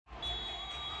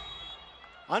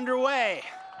underway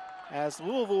as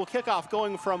Louisville will kick off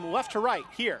going from left to right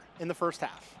here in the first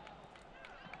half.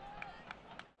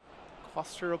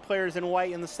 Cluster of players in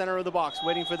white in the center of the box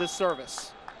waiting for this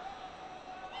service.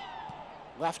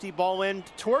 Lefty ball in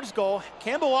towards goal.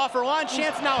 Campbell off her line.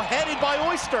 Chance now headed by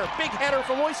Oyster. Big header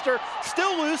from Oyster.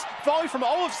 Still loose. Volley from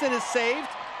Olofsson is saved.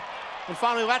 And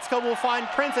finally, Letsko will find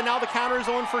Prince, and now the counter is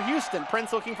on for Houston.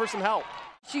 Prince looking for some help.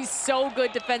 She's so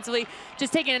good defensively.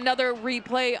 Just taking another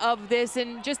replay of this,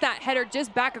 and just that header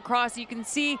just back across. You can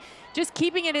see just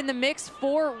keeping it in the mix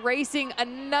for Racing.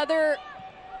 Another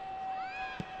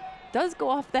does go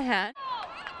off the hand.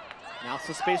 Now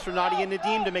some space for Nadia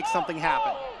Nadim to make something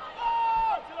happen.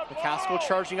 McCaskill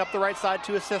charging up the right side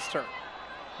to assist her.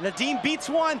 Nadim beats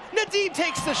one. Nadim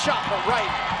takes the shot, but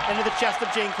right into the chest of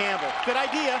Jane Campbell. Good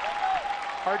idea.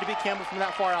 Hard to beat Campbell from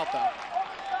that far out, though.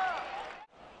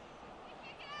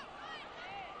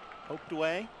 Poked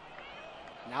away.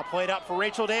 Now played up for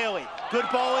Rachel Daly. Good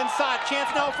ball inside.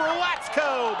 Chance now for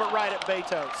Letsko, but right at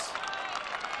Betos.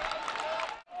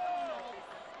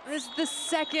 This is the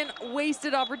second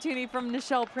wasted opportunity from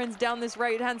Nichelle Prince down this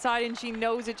right-hand side, and she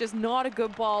knows it. Just not a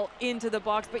good ball into the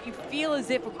box, but you feel as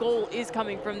if a goal is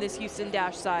coming from this Houston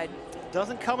Dash side.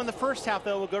 Doesn't come in the first half,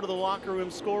 though. We'll go to the locker room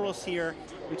scoreless here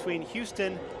between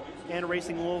Houston and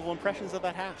Racing Louisville. Impressions of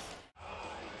that half.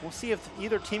 We'll see if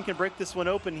either team can break this one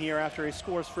open here after he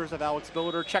scores first of Alex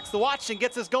Billiter. Checks the watch and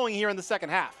gets us going here in the second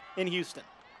half in Houston.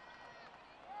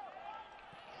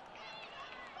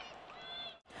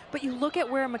 But you look at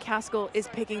where McCaskill is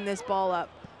picking this ball up.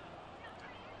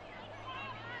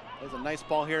 There's a nice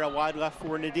ball here, a wide left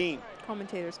for Nadim.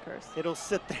 Commentator's curse. It'll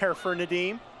sit there for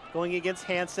Nadim, going against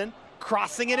Hansen,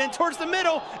 crossing it in towards the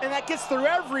middle, and that gets through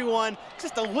everyone.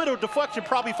 Just a little deflection,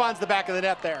 probably finds the back of the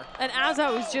net there. And as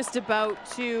I was just about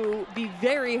to be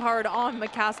very hard on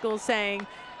McCaskill, saying,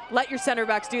 let your center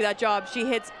backs do that job, she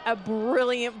hits a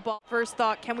brilliant ball. First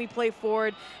thought, can we play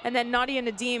forward? And then Nadia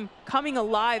Nadim coming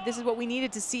alive. This is what we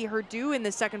needed to see her do in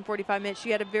the second 45 minutes. She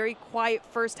had a very quiet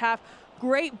first half.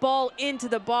 Great ball into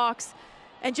the box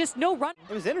and just no run.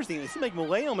 It was interesting. It seemed like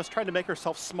Millay almost tried to make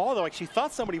herself small, though, like she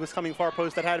thought somebody was coming far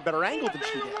post that had a better angle than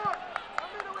she did.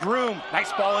 Groom,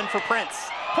 nice ball in for Prince.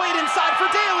 Played inside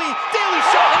for Daly. Daly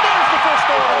shot, and there's the first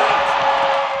goal of the night.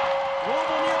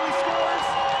 Louisville nearly scores.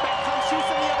 Back comes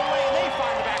Houston the other way, and they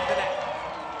find the back of the net.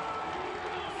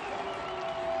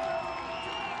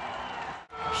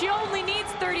 She only needs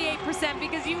 38%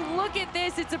 because you look at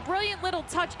this, it's a brilliant little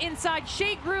touch inside.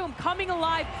 Shea Groom coming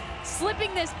alive,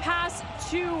 slipping this pass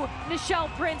to Nichelle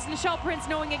Prince. Nichelle Prince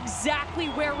knowing exactly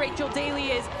where Rachel Daly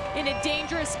is in a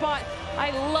dangerous spot.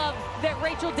 I love that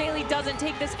Rachel Daly doesn't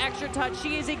take this extra touch.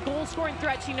 She is a goal-scoring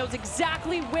threat. She knows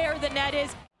exactly where the net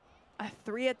is. A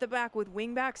 3 at the back with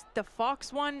wingbacks. The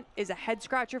Fox one is a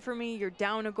head-scratcher for me. You're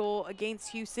down a goal against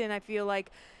Houston. I feel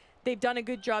like they've done a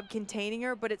good job containing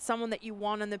her, but it's someone that you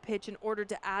want on the pitch in order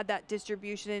to add that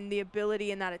distribution and the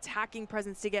ability and that attacking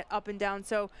presence to get up and down.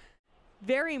 So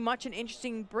very much an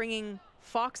interesting bringing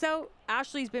Fox out.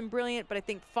 Ashley's been brilliant, but I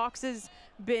think Fox has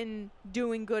been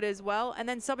doing good as well. And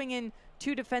then subbing in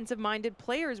 2 defensive-minded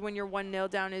players when you're 1-0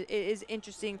 down is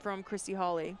interesting from Kristie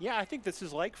Hawley. Yeah, I think this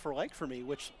is like for me,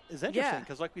 which is interesting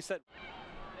because, like we said,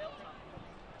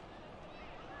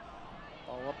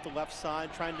 ball up the left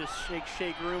side, trying to shake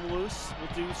Shea Groom loose.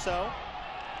 Will do so.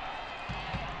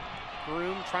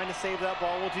 Groom trying to save that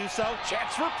ball. Will do so.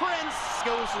 Chance for Prince.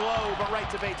 Goes low, but right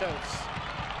to Betos.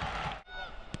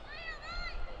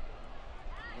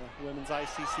 The women's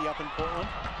ICC up in Portland.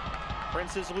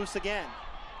 Prince is loose again.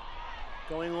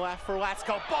 Going left for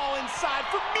Letsko. Ball inside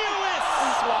for Mewis.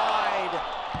 Slide.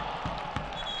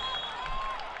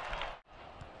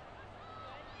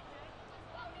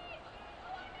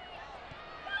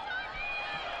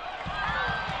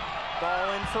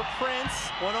 Ball in for Prince.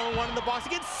 1-on-1 in the box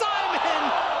against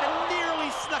Simon. And nearly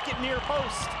snuck it near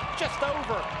post. Just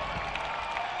over.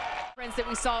 Prince that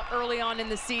we saw early on in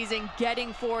the season,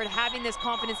 getting forward, having this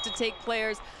confidence to take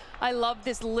players. I love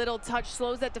this little touch,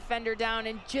 slows that defender down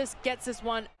and just gets this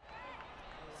one.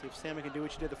 See if Salmon can do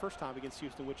what she did the first time against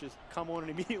Houston, which is come on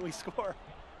and immediately score.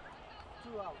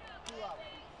 2 out, 2 out.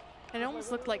 And it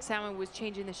almost looked like Salmon was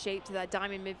changing the shape to that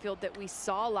diamond midfield that we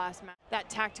saw last match.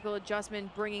 That tactical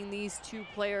adjustment, bringing these 2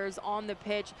 players on the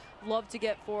pitch. Love to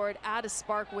get forward, add a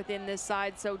spark within this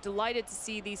side. So delighted to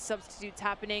see these substitutes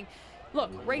happening. Look,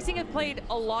 Racing have played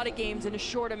a lot of games in a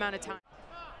short amount of time.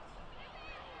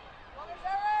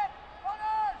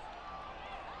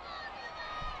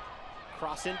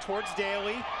 Cross in towards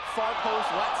Daly. Far post,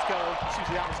 Letsko. Excuse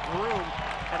me, that was Groom.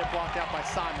 Had it blocked out by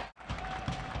Simon.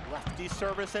 Lefty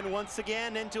service and once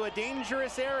again into a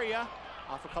dangerous area.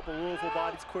 Off a couple Louisville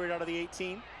bodies cleared out of the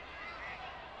 18.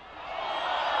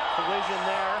 Collision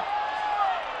there.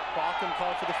 Balkan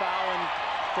called for the foul and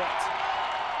dropped.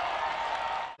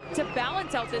 To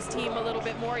balance out this team a little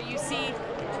bit more, you see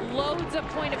loads of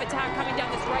point of attack coming down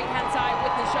this right-hand side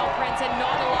with Nichelle Prince and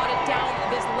not a lot of down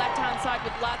this left-hand side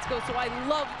with Latsko, so I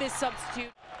love this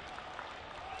substitute.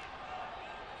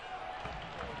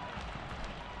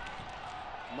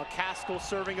 McCaskill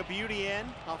serving a beauty in,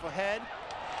 off ahead.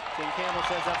 King Campbell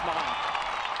says that's mine.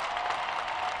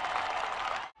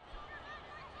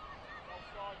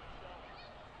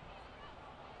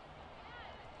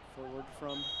 Forward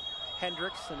from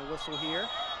Hendricks and a whistle here.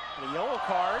 And a yellow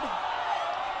card.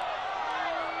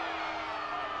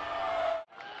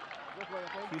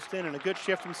 Houston and a good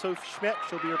shift from Sophie Schmidt.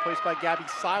 She'll be replaced by Gabby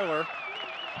Seiler.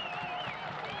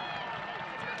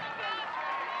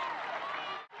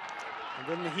 And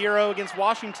then the hero against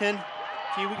Washington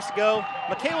a few weeks ago,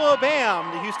 Michaela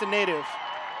Obam, the Houston native,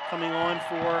 coming on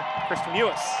for Kristie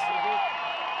Mewis.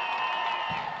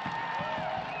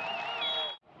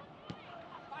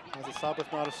 As a sub, if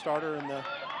not a starter, in the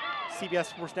CBS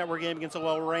Sports Network game against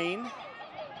OL Reign.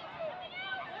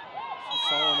 She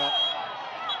saw on that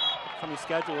upcoming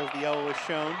schedule as the yellow was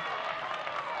shown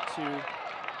to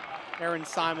Erin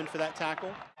Simon for that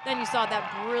tackle. Then you saw that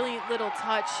brilliant little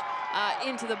touch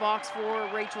into the box for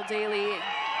Rachel Daly.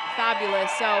 Fabulous.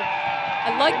 So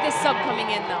I like this sub coming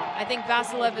in, though. I think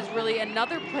Vasilev is really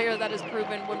another player that has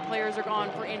proven when players are gone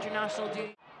for international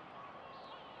duty.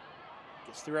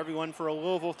 Gets through everyone for a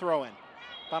Louisville throw-in.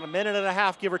 About a minute and a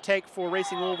half, give or take, for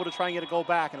Racing Louisville to try and get a goal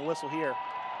back, and a whistle here.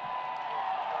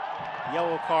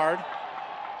 Yellow card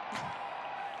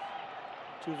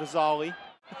to Vasali.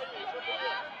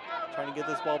 Trying to get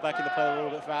this ball back into play a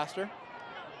little bit faster.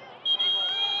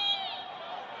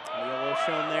 And the yellow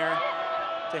shown there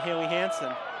to Haley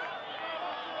Hansen.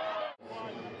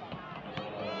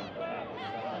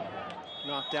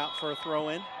 Knocked out for a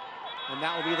throw-in. And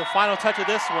that will be the final touch of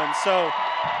this one. So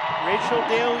Rachel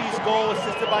Daly's goal,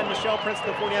 assisted by Nichelle Prince in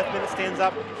the 40th minute, stands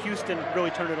up. Houston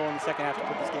really turned it on in the second half to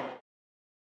put this game away.